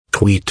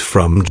tweet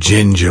from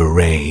Ginger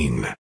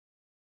Rain.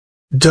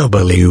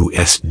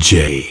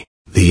 WSJ,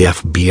 the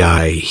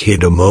FBI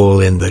hid a mole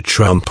in the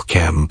Trump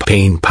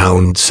campaign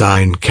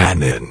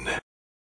 #Cannon.